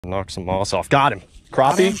Knock some moss off. Got him.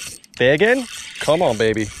 Crappie. Biggin. Come on,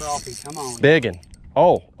 baby. Crappie, come on. Biggin.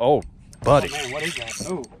 Oh, buddy. Oh, man, what is that?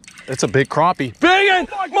 Oh. It's a big crappie. Biggin!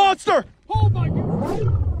 Oh monster! Oh my God.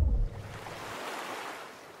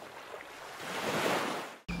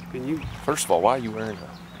 Can you? First of all, why are you wearing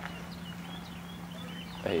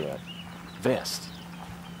a vest?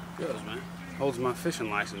 Goes, man. Holds my fishing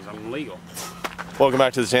license. I'm legal. Welcome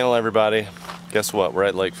back to the channel, everybody. Guess what? We're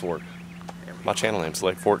at Lake Fork. My channel name's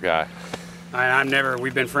LakeForkGuy.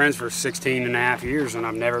 We've been friends for 16.5 years, and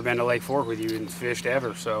I've never been to Lake Fork with you and fished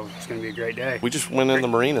ever, so it's going to be a great day. We just went in the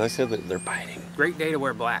marina. They said that they're biting. Great day to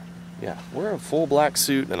wear black. Yeah, wear a full black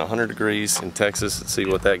suit and 100 degrees in Texas and see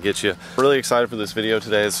what that gets you. Really excited for this video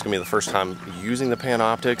today. This is gonna be the first time using the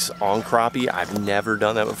Panoptix on crappie. I've never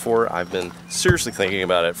done that before. I've been seriously thinking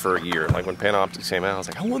about it for a year. Like when Panoptix came out, I was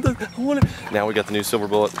like, I want it. Now we got the new Silver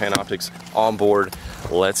Bullet Panoptix on board.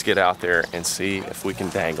 Let's get out there and see if we can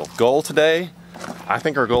dangle. Goal today, I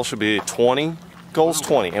think our goal should be 20. Goal's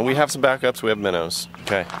 20, and we have some backups. We have minnows.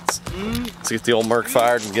 Okay, let's get the old Merc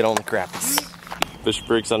fired and get on the crappies. Fish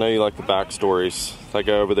Freaks, I know you like the backstories. That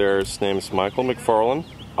guy over there, his name is Michael McFarland.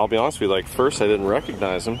 I'll be honest with you, like first I didn't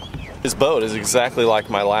recognize him. His boat is exactly like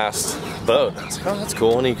my last boat. I was like, oh, that's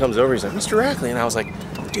cool. And he comes over, he's like, Mr. Rackley. And I was like,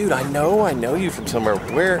 dude, I know you from somewhere.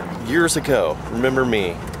 Where? Years ago, remember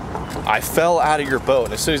me. I fell out of your boat.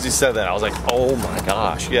 And as soon as he said that, I was like, oh my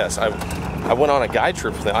gosh, yes. I went on a guide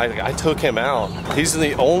trip with him. I took him out. He's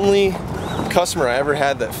the only customer I ever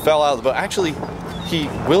had that fell out of the boat. Actually, he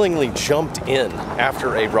willingly jumped in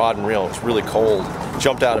after a rod and reel. It was really cold.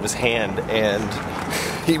 Jumped out of his hand and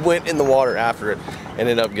he went in the water after it and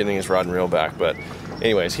ended up getting his rod and reel back. But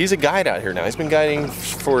anyways, he's a guide out here now. He's been guiding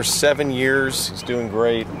for 7 years. He's doing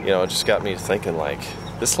great. You know, it just got me thinking, like,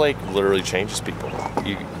 this lake literally changes people.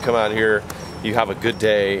 You come out here, you have a good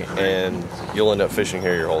day, and you'll end up fishing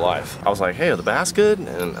here your whole life. I was like, hey, are the bass good?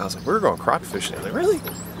 And I was like, we're going crappie fishing. I was like, really?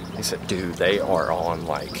 He said, dude, they are on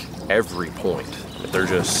like every point. They're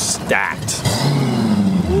just stacked.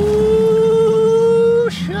 Ooh,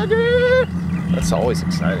 sugar! That's always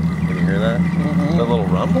exciting. Can you hear that? That little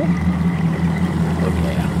rumble? Oh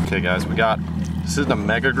yeah. Okay guys, this isn't a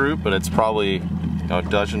mega group, but it's probably a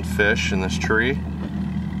dozen fish in this tree.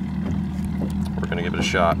 We're gonna give it a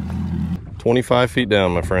shot. 25 feet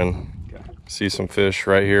down, my friend. Okay. See some fish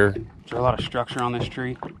right here. Is there a lot of structure on this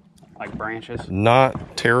tree? Like branches?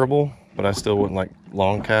 Not terrible, but I still wouldn't like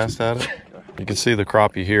long cast at it. You can see the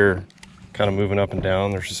crappie here kind of moving up and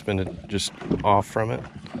down. They're suspended just off from it.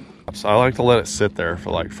 So I like to let it sit there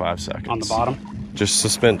for like 5 seconds. On the bottom? Just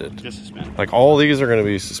suspended. Just suspended. Like all these are going to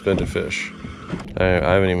be suspended fish. I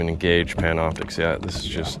haven't even engaged Panoptix yet. This is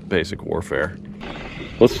just basic warfare.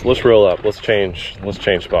 Let's roll up. Let's change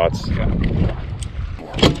spots. Okay.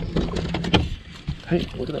 Hey,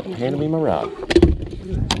 look at that. Handing me my rod.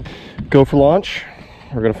 Go for launch.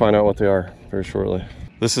 We're going to find out what they are very shortly.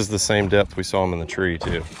 This is the same depth we saw them in the tree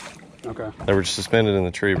too. Okay. They were just suspended in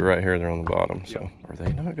the tree, but right here they're on the bottom. So are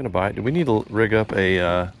they not going to bite? Do we need to rig up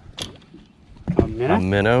a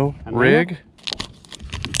minnow rig?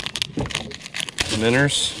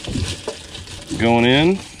 Minners going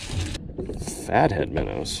in. Fathead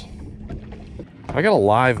minnows. I got a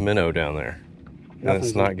live minnow down there, and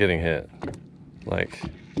it's not getting hit. Like,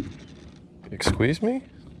 excuse me?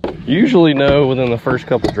 You usually know within the first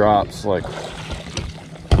couple drops, like,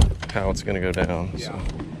 how it's gonna go down. So.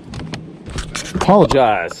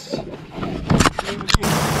 Apologize.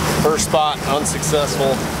 First spot,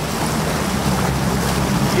 unsuccessful.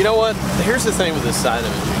 You know what? Here's the thing with this side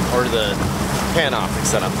imaging, or the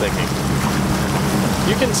Panoptix that I'm thinking.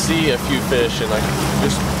 You can see a few fish and like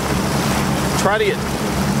just try to get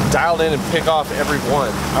dialed in and pick off every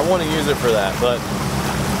one. I want to use it for that, but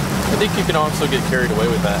I think you can also get carried away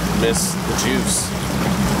with that and miss the juice.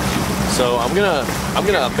 So I'm gonna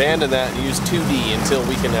abandon that and use 2D until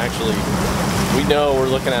we can actually, we know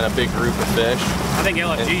we're looking at a big group of fish. I think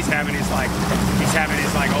LFG's having his like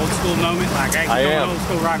old school moment. Like, hey, I am old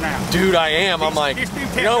school right now. Dude, I am. I'm like,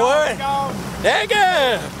 you know what? Dang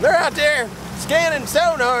it! They're out there scanning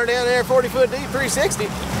sonar down there, 40-foot deep, 360.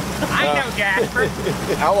 I know, Gasper.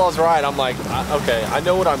 Outlaw's right. I'm like, okay, I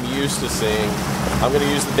know what I'm used to seeing. I'm going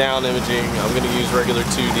to use the down imaging. I'm going to use regular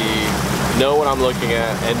 2D, know what I'm looking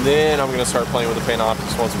at, and then I'm going to start playing with the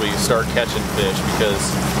Panoptix once we start catching fish, because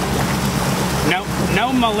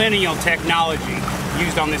no millennial technology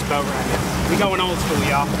used on this boat right now. We going old school,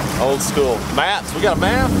 y'all. Old school. Maps. We got a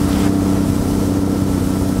map.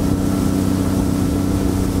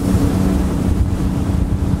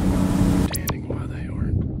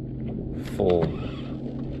 Full.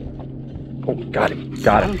 Oh, got him.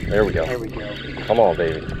 Got him. There we go. There we go. Come on,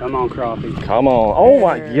 baby. Come on, crappie. Come on. Oh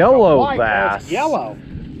my, yellow bass. That's yellow.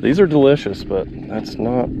 These are delicious, but that's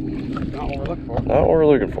not what we're looking for. Not what we're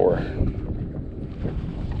looking for.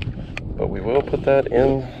 But we will put that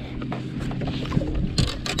in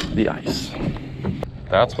the ice.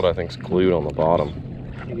 That's what I think's glued on the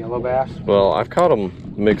bottom. A yellow bass? Well, I've caught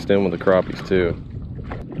them mixed in with the crappies too.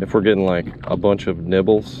 If we're getting like a bunch of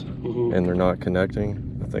nibbles and they're not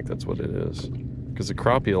connecting, I think that's what it is. Because the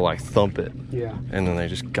crappie will like thump it. Yeah. And then they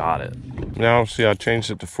just got it. Now, see, I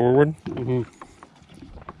changed it to forward.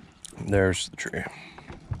 There's the tree.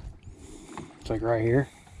 It's like right here.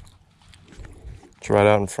 It's right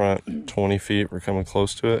out in front, 20 feet. We're coming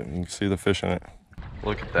close to it, and you can see the fish in it.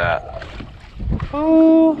 Look at that.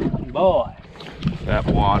 Oh boy. That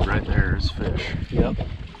wad right there is fish. Yep.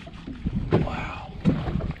 Wow.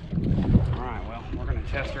 All right, well, we're gonna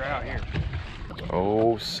test her out here.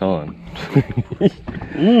 Oh, son.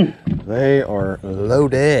 They are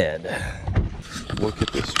loaded. Look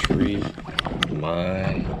at this tree.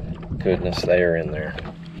 My goodness, they are in there.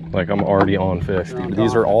 Like, I'm already on fish.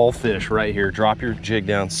 These are all fish right here. Drop your jig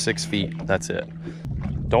down 6 feet. That's it.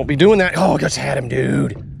 Don't be doing that. Oh, I just had him,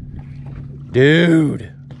 dude.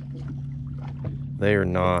 Dude. They are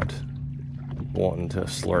not wanting to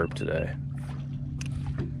slurp today.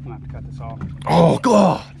 I'm gonna have to cut this off. Oh,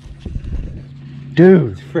 God.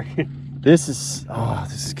 Dude. This is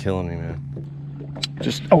killing me, man.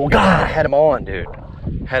 Just, oh, God, I had him on, dude.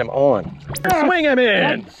 Had him on. Swing him in.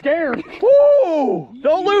 I'm scared. Woo!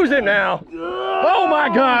 Don't lose him now. Oh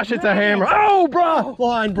my gosh, it's a hammer. Oh, bro.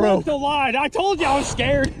 Line broke. The line. I told you I was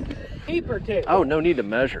scared. Keeper too. Oh, no need to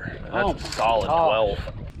measure. That's a solid 12.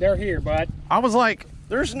 They're here, bud. I was like,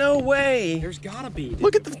 there's no way. There's gotta be. Dude.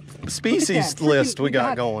 Look at the species list we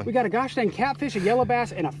got going. We got a gosh dang catfish, a yellow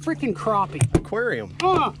bass, and a freaking crappie. Aquarium.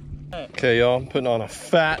 Uh. Okay, y'all, I'm putting on a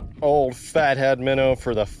fat, old fathead minnow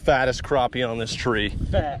for the fattest crappie on this tree.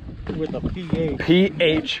 Fat with a PH.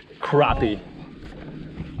 PH crappie.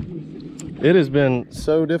 It has been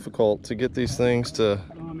so difficult to get these things to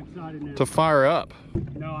fire up.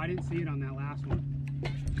 No, I didn't see it on that last one.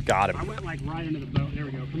 Got him. I went like right into the boat. There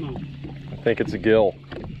we go. Come on. I think it's a gill.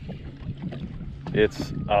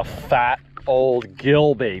 It's a fat old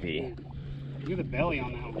gill, baby. Look at the belly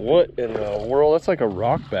on that one. What in the world? That's like a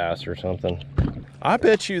rock bass or something. I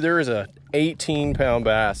bet you there is a 18-pound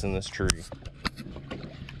bass in this tree.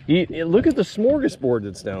 Look at the smorgasbord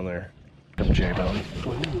that's down there. J-bone.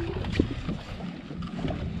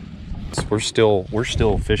 We're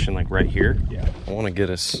still fishing like right here. Yeah. I want to get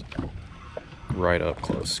us right up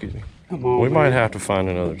close. Excuse me. Come on. We might have to find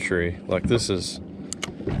another tree. Like this is.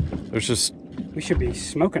 There's just. We should be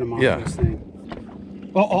smoking them off this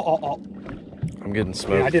thing. Oh. I'm getting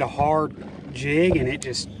smoked. Yeah, I did a hard jig and it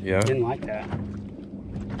just didn't like that.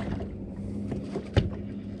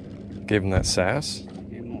 Gave him that sass?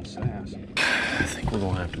 Gave him a little sass. I think we're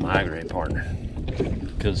going to have to migrate, partner.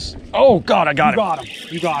 Because, oh God, I got him.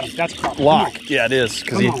 You got him. That's a problem. Lock. Yeah, it is.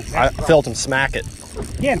 Because I felt him smack it.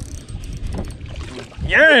 Get him.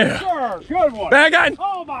 Yeah. Sure, good one. Bagging.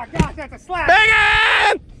 Oh my gosh, that's a slap.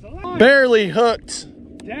 Bagging. Barely hooked.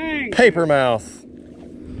 Dang. Paper mouth.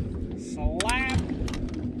 Slap.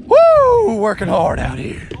 Woo! Working hard out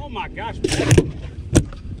here. Oh my gosh.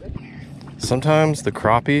 Sometimes the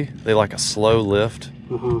crappie, they like a slow lift,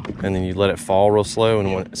 and then you let it fall real slow,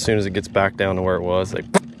 and as soon as it gets back down to where it was, they...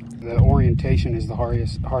 The orientation is the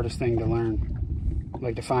hardest thing to learn.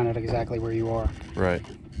 Like to find out exactly where you are. Right.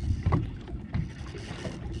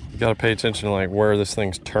 You gotta pay attention to like where this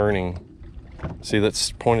thing's turning. See,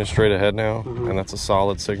 that's pointed straight ahead now, and that's a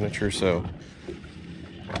solid signature, so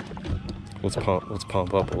let's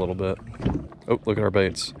pump up a little bit. Oh, look at our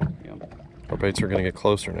baits. Yep. Our baits are gonna get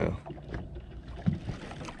closer now.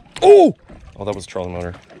 Oh! Oh, that was a trolling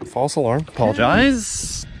motor. False alarm.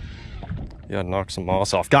 Apologize. Yeah, knock some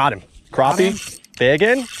moss off. Got him. Crappie.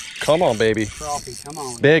 Biggin. Come on, baby. Crappie, come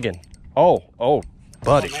on. Biggin. Oh,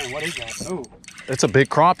 buddy. Oh man, what is that? Oh. It's a big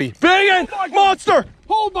crappie. Biggin! Monster!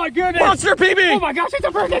 Oh my goodness! Monster PB! Oh my gosh, it's a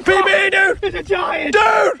freaking PB, dude! It's a giant!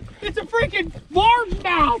 Dude! It's a freaking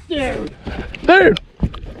largemouth, dude! Dude!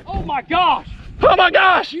 Oh my gosh! Oh my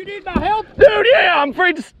gosh! You need my help? Dude, yeah, I'm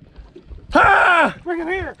afraid to... Ah! Bring him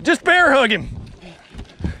here! Just bear hug him.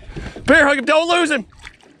 Bear hug him, don't lose him.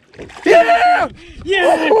 Yeah!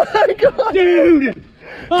 Yeah! Oh my God! Dude!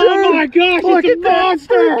 Oh my gosh, Look it's a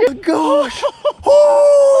monster! Oh my gosh!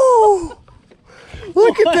 Oh!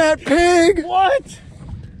 Look at that pig! What?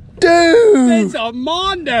 Dude! It's a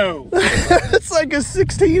mondo! It's like a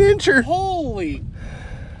 16-incher. Holy!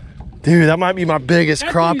 Dude, that might be my biggest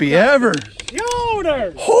crappie ever.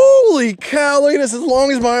 Shoulder! Holy cow, look at this, as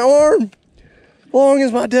long as my arm. long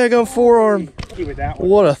as my daggone forearm.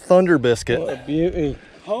 What a thunder biscuit. What a beauty.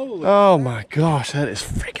 Holy oh my gosh, that is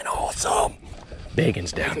freaking awesome.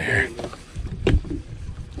 Biggins down there.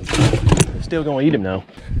 Still gonna eat him though.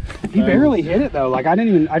 He barely hit it though. Like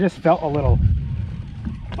I just felt a little.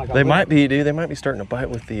 Like They might be, dude. They might be starting to bite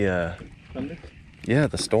with the thunder? Yeah,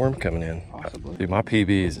 the storm coming in. Possibly. Dude, my PB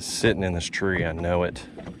is sitting in this tree. I know it.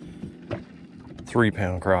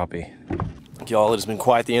 3-pound crappie. Y'all, it has been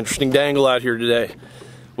quite the interesting dangle out here today.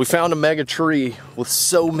 We found a mega tree with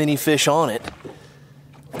so many fish on it.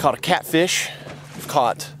 Caught a catfish. We've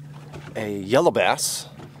caught a yellow bass,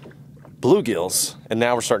 bluegills, and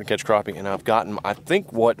now we're starting to catch crappie. And I've gotten, I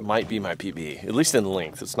think, what might be my PB, at least in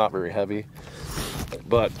length. It's not very heavy,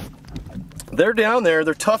 but they're down there.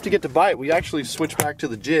 They're tough to get to bite. We actually switched back to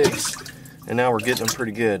the jigs, and now we're getting them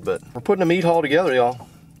pretty good. But we're putting a meat haul together, y'all.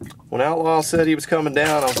 When Outlaw said he was coming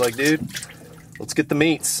down, I was like, dude, let's get the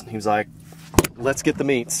meats. He was like, let's get the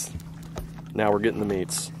meats. Now we're getting the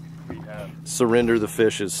meats. Surrender the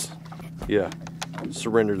fishes. Yeah,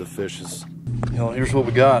 surrender the fishes. Y'all, here's what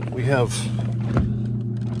we got. We have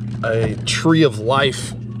a tree of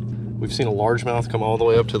life. We've seen a largemouth come all the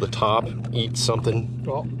way up to the top, eat something.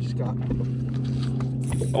 Oh, just got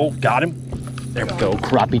him. Oh, got him. There we go.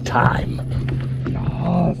 Crappie time.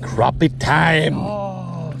 Yes. Crappie time.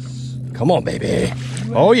 Yes. Come on, baby.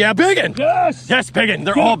 Oh, yeah, biggin. Yes. Yes, biggin.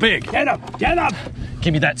 They're all big. Get him. Get him.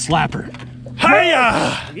 Give me that slapper.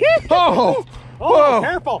 Hiya! Oh, oh, whoa.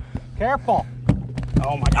 careful. Careful.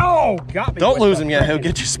 Oh, my. Oh, got me. Don't lose him yet. He'll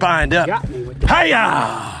get you spined up. Got me with the.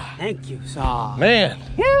 Hiya! Thank you, Saw. Man.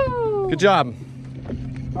 Woo. Good job.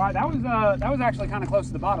 All right, that was actually kind of close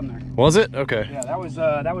to the bottom there. Was it? Okay. Yeah, that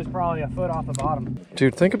was probably a foot off the bottom.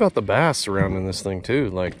 Dude, think about the bass surrounding this thing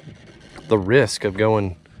too. Like the risk of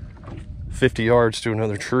going 50 yards to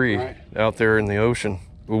another tree out there in the ocean.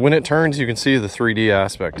 When it turns, you can see the 3D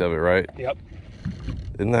aspect of it, right? Yep.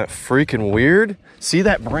 Isn't that freaking weird? See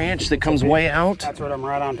that branch that comes way out? That's what I'm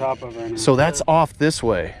right on top of right now. So that's off this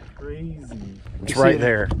way. Crazy. It's right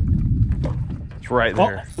there. It's right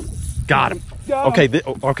there. Got him. Got him. Okay,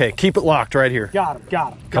 okay, keep it locked right here. Got him.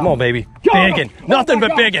 Got him. Come on, baby. Got Biggin. him. Nothing Oh my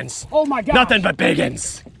but God. biggins. Oh my God. Nothing but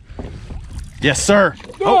biggins. Yes, sir.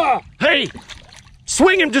 Oh, hey,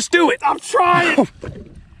 swing him. Just do it. I'm trying.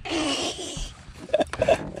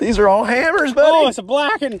 These are all hammers, buddy. Oh, it's a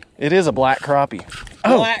blackened. It is a black crappie.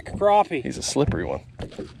 Black crappie. He's a slippery one.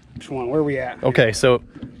 Which one? Where are we at? Okay, so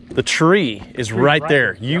the tree is right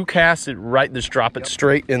there. You cast it right, just drop it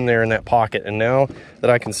straight in there in that pocket. And now that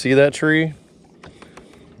I can see that tree,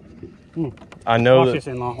 I know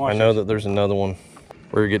that there's another one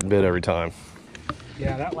where you're getting bit every time.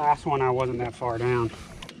 Yeah, that last one I wasn't that far down.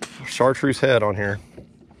 Chartreuse head on here.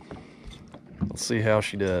 Let's see how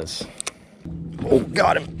she does. Oh,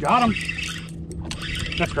 got him. Got him.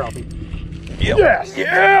 That's crappie. Yep. Yes.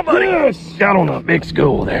 Yeah, buddy. Yes. Got on that big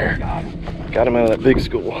school there. Got him. Got him out of that big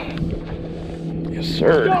school. Yes,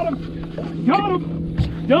 sir. Got him. Got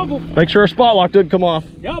him. Double. Make sure our spot lock didn't come off.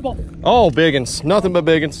 Double. Oh, biggins. Nothing but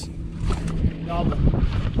biggins. Double.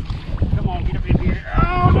 Come on, get up in here.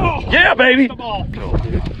 Oh, no. Yeah, baby. The ball.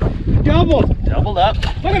 Double. Doubled up.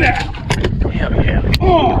 Look at that. Yeah.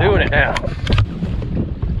 Oh. Doing it now.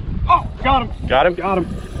 Oh, got him. Got him? Got him.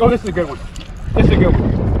 Oh, this is a good one. This is a good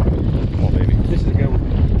one. Come on, baby. This is a good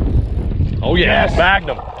one. Oh, yeah. Yes. Bagged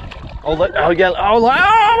him. Oh, yeah. Oh,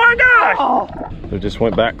 my gosh. Oh. They just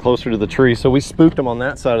went back closer to the tree. So we spooked them on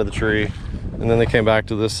that side of the tree. And then they came back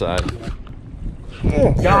to this side.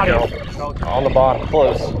 Oh, Got there him. we go. On the bottom,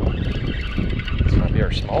 close. This might be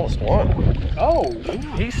our smallest one. Oh,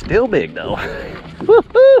 yeah. He's still big though.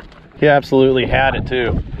 He absolutely had it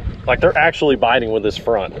too. Like they're actually biting with this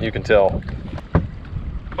front, you can tell.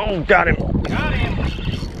 Oh, got him. Got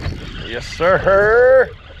him. Yes, sir.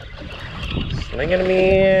 Slinging him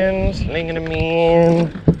in, slinging him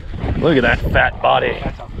in. Look at that fat body.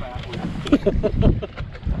 That's a fat one.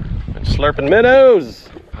 And slurping minnows.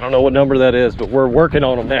 I don't know what number that is, but we're working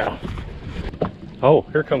on them now. Oh,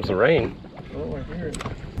 here comes the rain. Oh, I hear it.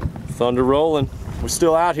 Thunder rolling. We're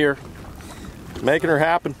still out here, making her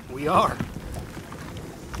happen. We are.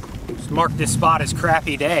 Let's mark this spot as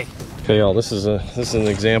Crappie Day. Okay, y'all, this is an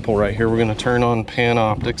example right here. We're gonna turn on pan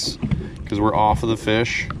optics because we're off of the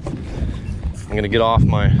fish. I'm gonna get off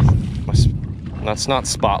my that's not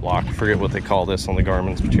spot lock. I forget what they call this on the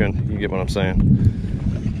Garmin's, but you get what I'm saying.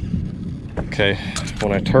 Okay,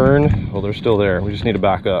 when I turn, oh, they're still there. We just need to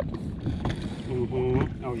back up.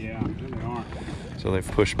 Mm-hmm. Oh yeah, there they are. So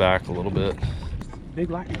they've pushed back a little bit. Big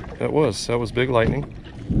lightning. That was big lightning.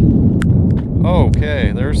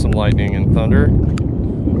 Okay, there's some lightning and thunder.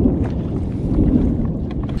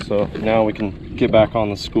 So now we can get back on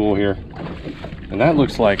the school here. And that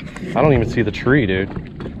looks like, I don't even see the tree, dude.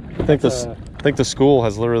 I think the school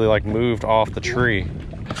has literally like moved off the tree.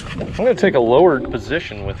 I'm gonna take a lowered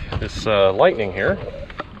position with this lightning here.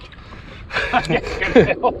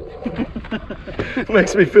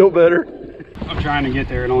 Makes me feel better. I'm trying to get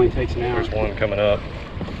there. It only takes an hour. There's one coming up.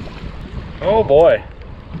 Oh boy.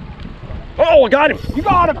 Oh, I got him. You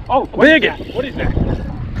got him. Oh, biggin. What is that?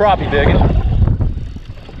 Crappie biggin.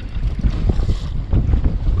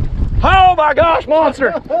 Oh my gosh,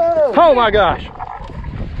 monster. Oh my gosh.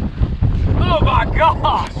 Oh my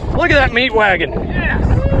gosh. Look at that meat wagon. Yes.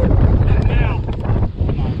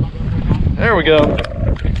 There we go.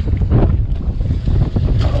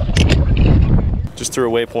 Just threw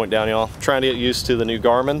a waypoint down, y'all. Trying to get used to the new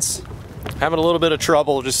Garmin's. Having a little bit of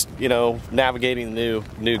trouble just, you know, navigating the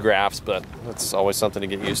new graphs, but that's always something to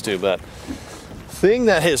get used to. But thing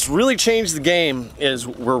that has really changed the game is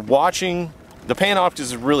we're watching, the pan optics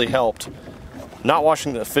has really helped. Not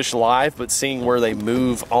watching the fish live, but seeing where they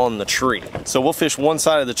move on the tree. So we'll fish one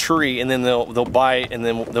side of the tree and then they'll bite and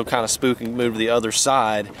then they'll kind of spook and move to the other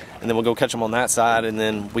side, and then we'll go catch them on that side, and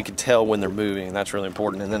then we can tell when they're moving, and that's really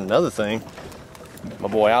important. And then another thing, my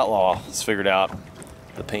boy Outlaw has figured out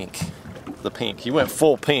the pink. He went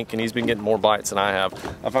full pink and he's been getting more bites than I have.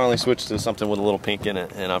 I finally switched to something with a little pink in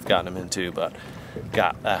it and I've gotten him in too, but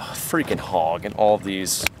got a freaking hog, and all of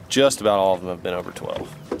these, just about all of them have been over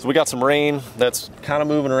 12. So we got some rain that's kind of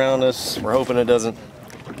moving around us. We're hoping it doesn't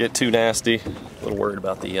get too nasty. A little worried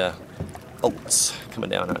about the oats coming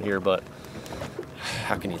down out here, but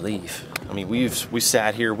how can you leave? I mean, we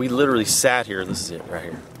sat here, we literally sat here. This is it right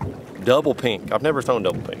here. Double pink. I've never thrown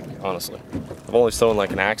double pink, honestly. I've only thrown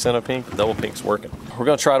like an accent of pink, but double pink's working. We're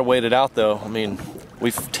gonna try to wait it out though. I mean,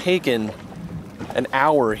 we've taken an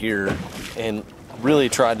hour here and really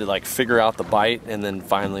tried to like figure out the bite, and then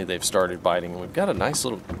finally they've started biting. We've got a nice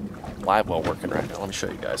little live well working right now. Let me show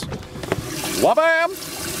you guys. Wabam!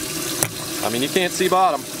 I mean, you can't see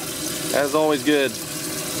bottom. That is always good.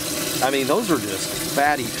 I mean, those are just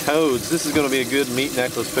fatty toads. This is gonna be a good meat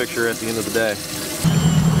necklace picture at the end of the day.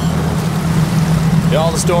 Y'all,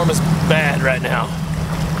 the storm is bad right now.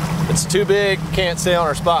 It's too big, can't stay on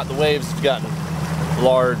our spot. The waves have gotten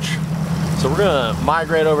large. So we're gonna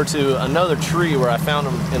migrate over to another tree where I found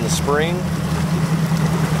them in the spring.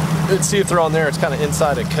 Let's see if they're on there. It's kind of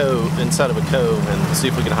inside of a cove, and see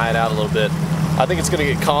if we can hide out a little bit. I think it's gonna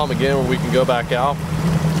get calm again where we can go back out.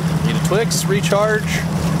 Need a Twix, recharge,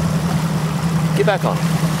 get back on.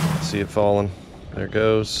 See it falling. There it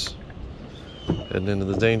goes. Heading into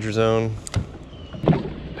the danger zone.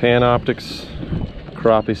 Pan optics,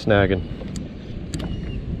 crappie snagging.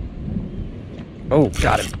 Oh,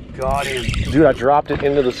 got him. Got him. Dude, I dropped it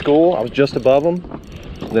into the school. I was just above him.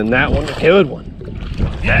 And then that one, good one.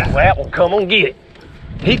 That one, come on, get it.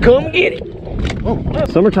 He come get it. Oh,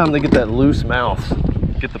 summertime they get that loose mouth.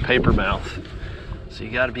 Get the paper mouth. So you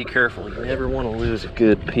gotta be careful. You never wanna lose a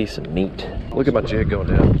good piece of meat. Look at my jig going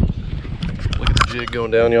down. Look at the jig going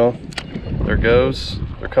down, y'all. There it goes.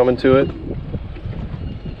 They're coming to it.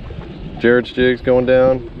 Jared's jig's going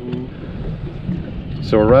down.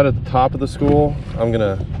 So we're right at the top of the school. I'm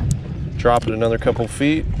gonna drop it another couple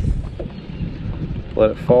feet.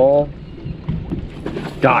 Let it fall.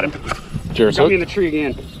 Got him. Jared's got me in the tree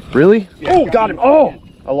again. Really? Yeah, oh, got him. Oh,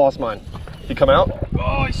 I lost mine. He come out?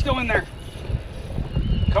 Oh, he's still in there.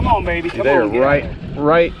 Come on, baby. Come They're on.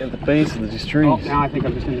 right at the base of these trees. Oh, now I think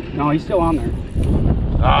I'm just in the... No, he's still on there.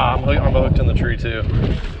 Ah, I'm hooked in the tree too.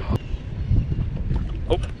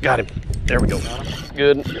 Oh, got him. There we go.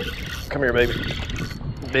 Good. Come here, baby.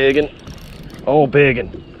 Biggin. Oh, biggin.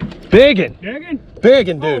 Biggin. Biggin?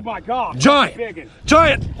 Biggin, dude. Oh my God. Giant. Biggin.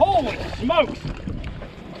 Giant. Holy smokes.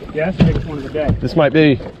 Yeah, that's the biggest one of the day. This might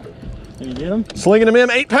be. Can you get him? Slinging him in.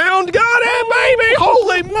 8 pound. Got him, baby.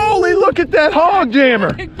 Holy moly. Look at that hog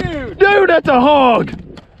jammer. Dude. Dude, that's a hog.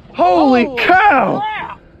 Holy cow.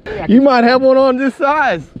 Crap. You might have one on this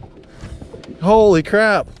size. Holy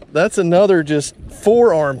crap. That's another just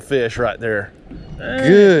forearm fish right there. Hey,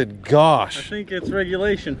 good gosh. I think it's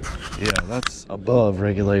regulation. Yeah, that's above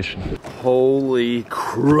regulation. Holy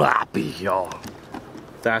crappie, y'all.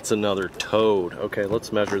 That's another toad. Okay,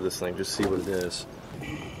 let's measure this thing, just see what it is.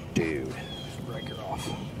 Dude. Break her off.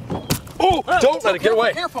 Oh, don't let it get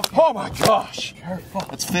away. Careful. Oh my gosh. Careful.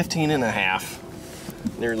 That's 15 and a half.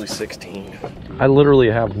 Nearly 16. I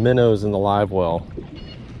literally have minnows in the live well.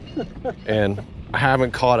 And I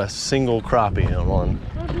haven't caught a single crappie in one.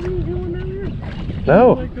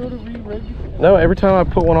 No. No, every time I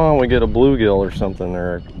put one on, we get a bluegill or something,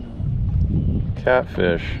 or a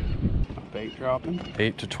catfish. Bait dropping.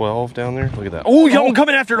 8 to 12 down there. Look at that. Oh, y'all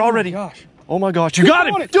coming after it already. Oh gosh. Oh my gosh, you got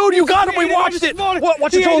him! Dude, you got him! We watched it!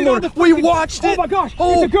 What's your trolling motor? We watched it! Oh my gosh!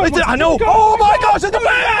 Oh, I know! Oh my gosh, it's a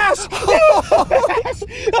bass!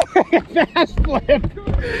 Bass flip!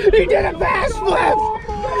 He did a bass flip!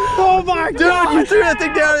 Oh my god! Dude, you threw that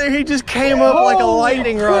thing down there, he just came up like a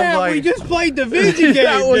lightning rod. Like, we just played the video game,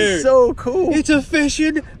 that was so cool. It's a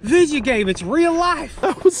fishing video game. It's real life.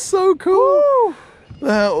 That was so cool. Woo.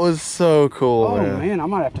 That was so cool, Oh man, I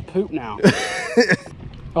might have to poop now.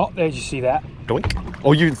 Oh, did you see that? Doink.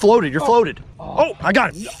 Oh, you floated. You're floated. Oh, I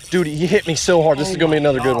got it. Dude, he hit me so hard. This is going to be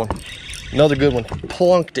another good one. Another good one.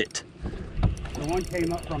 Plunked it. The one came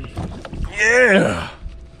up from... Yeah.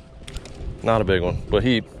 Not a big one, but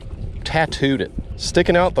he tattooed it.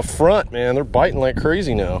 Sticking out the front, man. They're biting like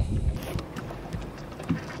crazy now.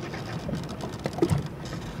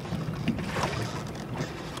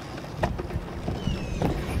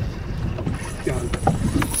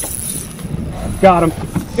 Got him.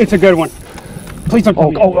 It's a good one. Please don't.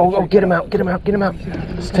 Oh, get him out, get him out, get him out.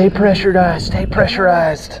 Stay pressurized, stay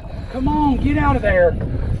pressurized. Come on, get out of there.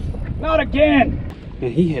 Not again.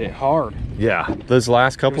 And he hit it hard. Yeah, those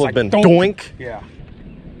last couple have like been doink. Yeah.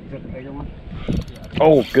 Is that the bigger one?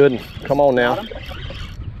 Oh, good. Come on now.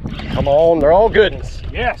 Come on, they're all good ones.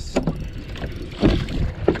 Yes.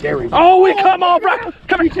 There we go. Oh, we come on, bro.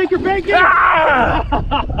 Come here, take your bait. Ah!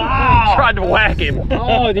 Tried to whack him.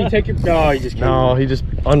 Oh, did he take your... No, he just... No, he just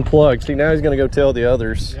unplugged. See, now he's gonna go tell the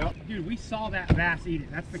others. Yep. Dude, we saw that bass eat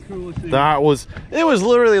it. That's the coolest thing. It was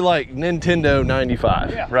literally like Nintendo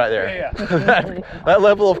 95 right there. Yeah. that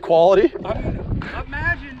level of quality. I mean,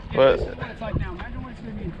 imagine if this is what it's like now. Imagine what it's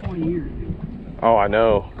gonna be in 20 years, dude. Oh, I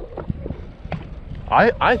know.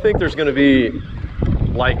 I think there's gonna be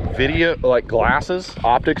like video, like glasses,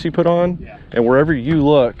 optics you put on, and wherever you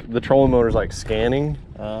look, the trolling motor's like scanning,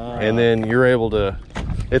 and then you're able to,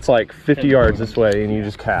 it's like 50 yards this way and you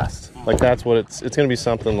just cast. Like that's what it's gonna be,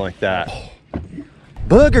 something like that.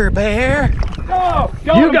 Booger bear! Oh,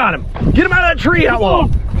 you got him! Get him out of that tree, Outlaw!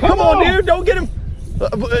 Come on, dude, don't get him!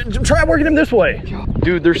 Try working him this way.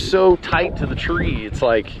 Dude, they're so tight to the tree, it's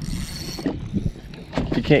like,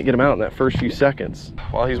 you can't get him out in that first few seconds.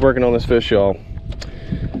 While he's working on this fish, y'all,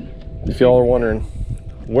 if y'all are wondering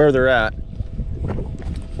where they're at,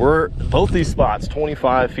 we're both these spots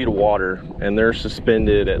 25 feet of water, and they're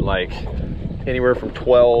suspended at like anywhere from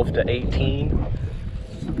 12 to 18.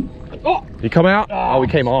 Oh, you come out? Oh, we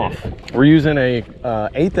came off. We're using a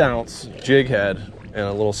 1/8 ounce jig head and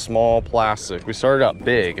a little small plastic. We started out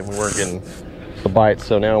big and we weren't getting the bites,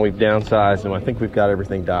 so now we've downsized and I think we've got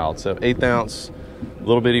everything dialed. So 1/8 ounce,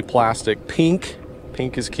 little bitty plastic, pink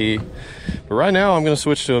is key. But right now I'm gonna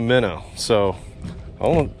switch to a minnow. So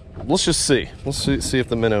let's just see. Let's see if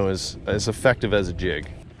the minnow is as effective as a jig.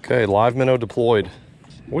 Okay, live minnow deployed.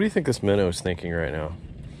 What do you think this minnow is thinking right now?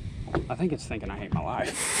 I think it's thinking I hate my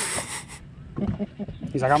life.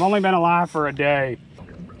 He's like, I've only been alive for a day.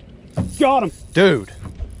 Got him. Dude.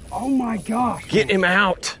 Oh my gosh. Get him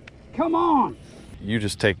out. Come on. You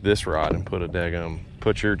just take this rod and put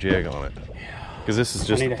put your jig on it. Because this is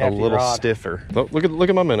just a little stiffer. Oh, look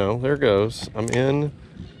at my minnow. There it goes. I'm in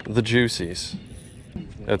the juicies.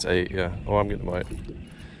 That's 8, yeah. Oh, I'm getting the bite.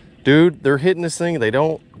 Dude, they're hitting this thing. They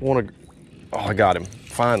don't want to. Oh, I got him.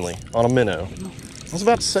 Finally, on a minnow. I was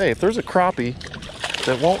about to say, if there's a crappie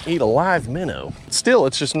that won't eat a live minnow, still,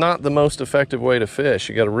 it's just not the most effective way to fish.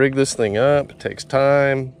 You got to rig this thing up. It takes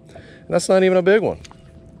time. And that's not even a big one.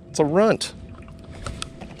 It's a runt.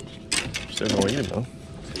 Still gonna eat him though.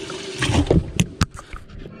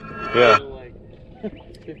 Yeah. Like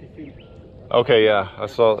 50 feet. Okay, yeah. I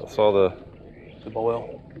saw the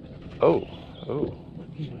boil. Oh.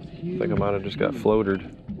 I think I might have just got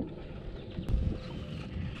floated.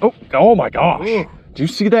 Oh my gosh. Ooh. Did you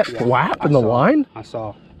see that flap in the line? I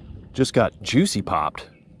saw. Just got juicy popped.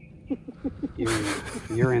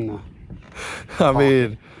 You're in the... I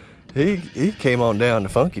mean, he came on down to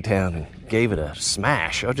Funky Town and gave it a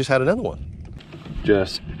smash. I just had another one.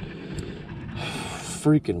 Just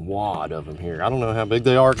freaking wad of them here. I don't know how big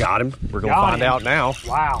they are. Got him. We're gonna find out now.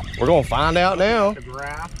 Wow. We're gonna find out now.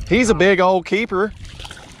 He's a big old keeper.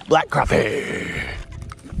 Black crappie.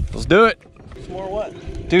 Let's do it. More what?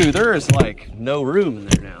 Dude, there is like no room in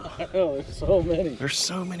there now. Oh, there's so many. There's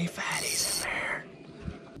so many fatties in there.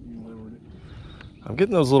 I'm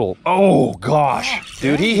getting those little, oh gosh.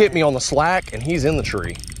 Dude, he hit me on the slack and he's in the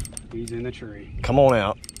tree. He's in the tree. Come on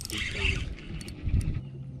out.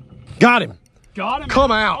 Got him. Got him.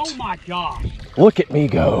 Come out. Oh my gosh. Look at me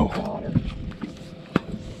go.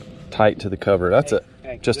 Tight to the cover. That's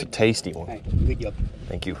just a tasty one. Hey,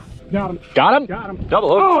 thank you. Got him. Got him? Got him. Double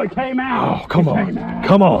hook. Oh, it came out. Oh, come on.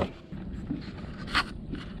 Come on.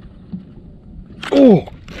 Oh!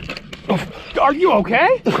 Are you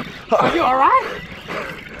okay? Are you all right?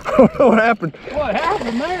 I don't know what happened. What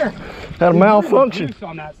happened there? Had a malfunction. Juice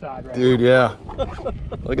on that side right Dude, yeah.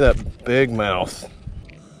 Look at that big mouth.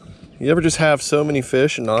 You ever just have so many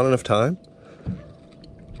fish and not enough time?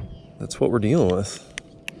 That's what we're dealing with.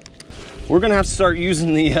 We're gonna have to start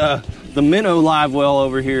using the minnow live well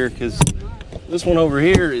over here, because this one over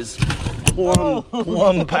here is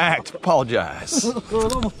plumb packed. Apologize.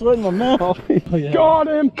 I'm sweating my mouth. Got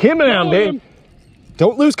him! Come down, babe.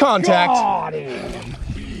 Don't lose contact. Got him!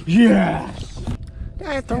 Yes!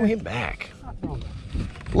 Throw him back.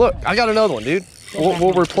 Look, I got another one, dude.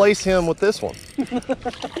 We'll replace him with this one.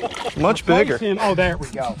 Much bigger. Oh, there we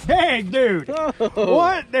go. Hey, dude.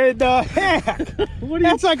 What the heck?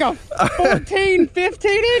 That's like a 14,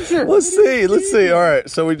 15 incher. Let's see. All right,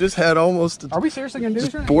 so we just had almost. Are we seriously gonna do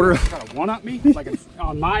this right now? Border. Try to one-up me like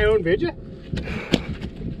on my own video?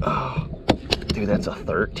 Oh, dude, that's a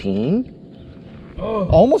 13. Oh.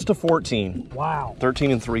 Almost a 14. Wow.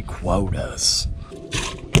 13 and 3 quotas.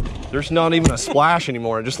 There's not even a splash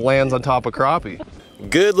anymore. It just lands on top of crappie.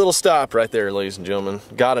 Good little stop right there, ladies and gentlemen.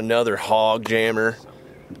 Got another hog jammer.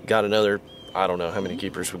 Got another, I don't know how many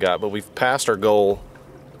keepers we got, but we've passed our goal.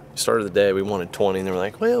 Started the day, we wanted 20, and they were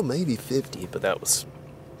like, well, maybe 50, but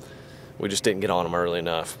we just didn't get on them early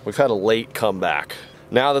enough. We've had a late comeback.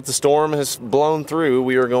 Now that the storm has blown through,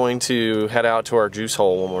 we are going to head out to our juice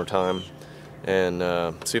hole one more time and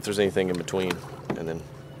see if there's anything in between, and then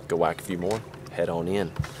go whack a few more, head on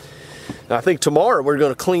in. Now, I think tomorrow we're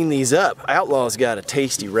going to clean these up. Outlaw's got a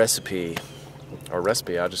tasty recipe. I want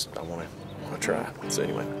to try. So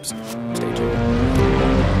anyway, stay tuned.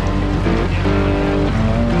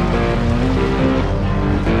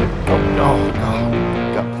 Oh,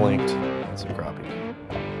 got planked. That's a crappie.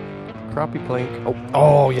 Crappie plank.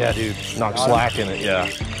 Oh yeah, dude. Knock slack in it. Yeah.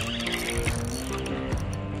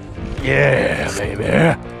 Yeah, baby.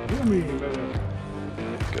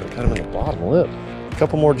 Go cut him in the bottom lip.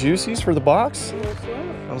 Couple more juicies for the box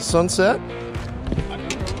on sunset.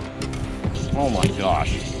 Oh my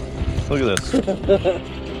gosh. Look at this.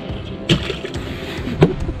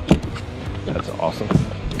 That's awesome.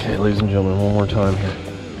 Okay, ladies and gentlemen, one more time here.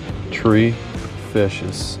 Tree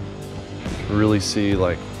fishes. Really see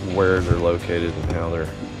like where they're located and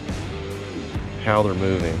how they're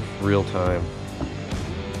moving. Real time.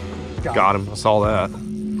 Got him. I saw that.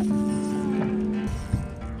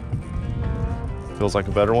 Feels like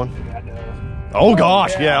a better one. Oh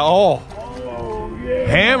gosh, yeah. Oh yeah.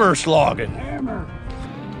 Hammer slogging. Hammer.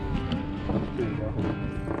 There you go.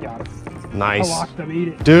 Got him. Nice. I watched him eat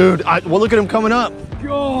it. Dude, well, look at him coming up.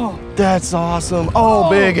 Oh, That's awesome. Oh,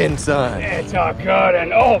 big inside. it's a good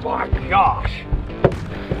one. Oh my gosh.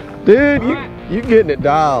 Dude, you getting it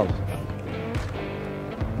dialed.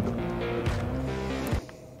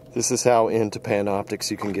 This is how into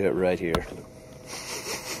Panoptics you can get right here.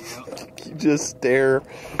 You just stare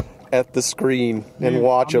at the screen and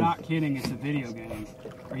watch them. I'm not kidding, it's a video game.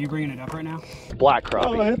 Are you bringing it up right now? Black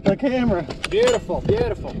crappie. Oh, I hit the camera. Beautiful,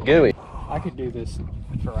 beautiful. Gooey. I could do this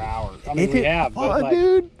for hours. I mean, we have, but oh, like,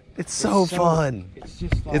 dude, it's so fun. It's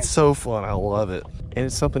just like, It's so fun. I love it. And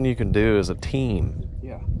it's something you can do as a team.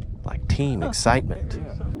 yeah. Like team excitement.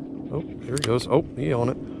 Yeah. Oh, here he goes. Oh, he on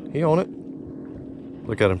it. He on it.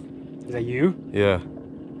 Look at him. Is that you? Yeah.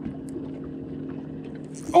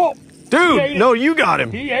 Oh! Dude, no, you got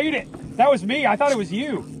him. He ate it. That was me. I thought it was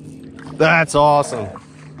you. That's awesome.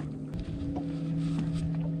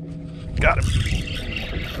 Got him.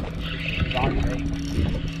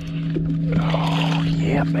 Oh,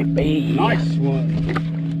 yeah, baby. Nice one.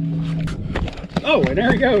 Oh, and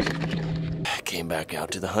there he goes. Came back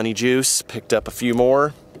out to the honey juice, picked up a few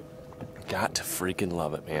more. Got to freaking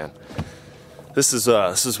love it, man. This is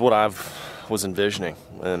what I was envisioning.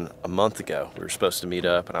 And a month ago, we were supposed to meet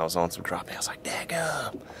up, and I was on some crappie. I was like,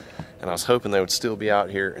 daggum. And I was hoping they would still be out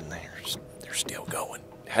here, and they're still going.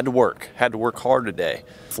 Had to work hard today.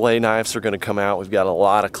 Fillet knives are gonna come out. We've got a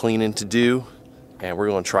lot of cleaning to do, and we're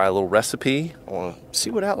gonna try a little recipe. I wanna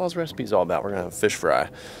see what Outlaw's recipe is all about. We're gonna have a fish fry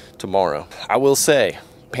tomorrow. I will say,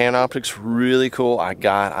 Panoptics really cool. I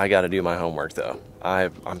gotta do my homework though.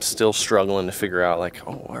 I'm still struggling to figure out like,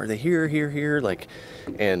 oh, are they here, like,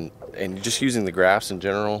 and just using the graphs in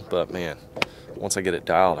general. But man, once I get it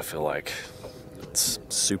dialed, I feel like it's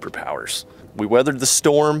superpowers. We weathered the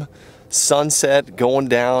storm. Sunset going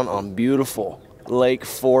down on beautiful Lake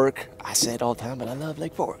Fork. I say it all the time, but I love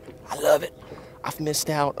Lake Fork. I love it. I've missed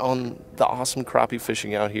out on the awesome crappie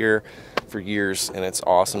fishing out here for years, and it's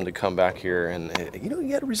awesome to come back here. And you know, you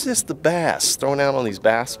got to resist the bass. Throwing out on these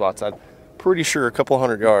bass spots, I'm pretty sure a couple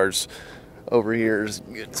 100 yards over here is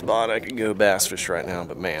a good spot. I could go bass fish right now,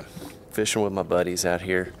 but man, fishing with my buddies out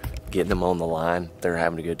here, getting them on the line, they're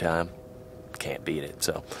having a good time. Can't beat it.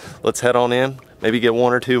 So let's head on in, maybe get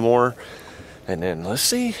 1 or 2 more, and then let's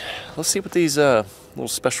see what these little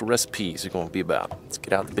special recipes are going to be about. Let's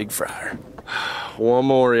get out the big fryer. One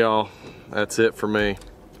more, y'all. That's it for me.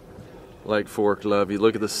 Lake Fork, love you.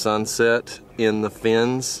 Look at the sunset in the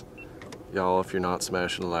fins. Y'all, if you're not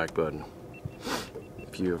smashing the like button,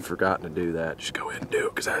 if you have forgotten to do that, just go ahead and do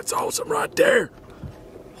it, because that's awesome right there.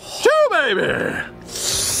 Shoo, baby!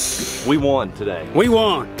 We won today. We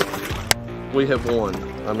won. We have won.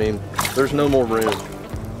 I mean, there's no more room.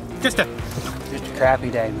 Just a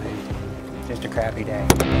crappy day, man. Just a crappy day.